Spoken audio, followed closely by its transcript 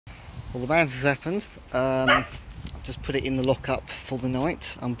Well, the madness has happened. I've just put it in the lockup for the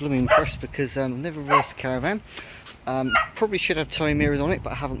night. I'm blooming impressed because I've never reversed a Caravan. Probably should have tow mirrors on it,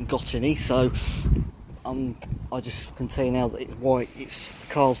 but I haven't got any, so I just can tell you now that the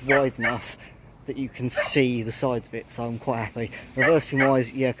car's wide enough that you can see the sides of it, so I'm quite happy. Reversing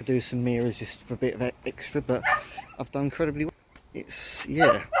wise, yeah, I could do some mirrors just for a bit of extra, but I've done incredibly well.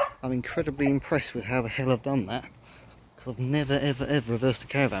 Yeah, I'm incredibly impressed with how the hell I've done that, because I've never ever reversed a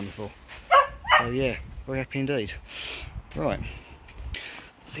Caravan before. So yeah, very happy indeed. Right,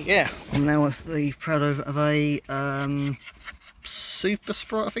 so yeah, I'm now at the proud of a Super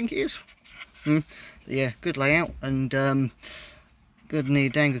Sprite, I think it is. Yeah, good layout and good, near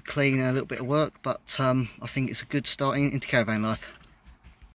dang good clean and a little bit of work, but I think it's a good start into caravan life.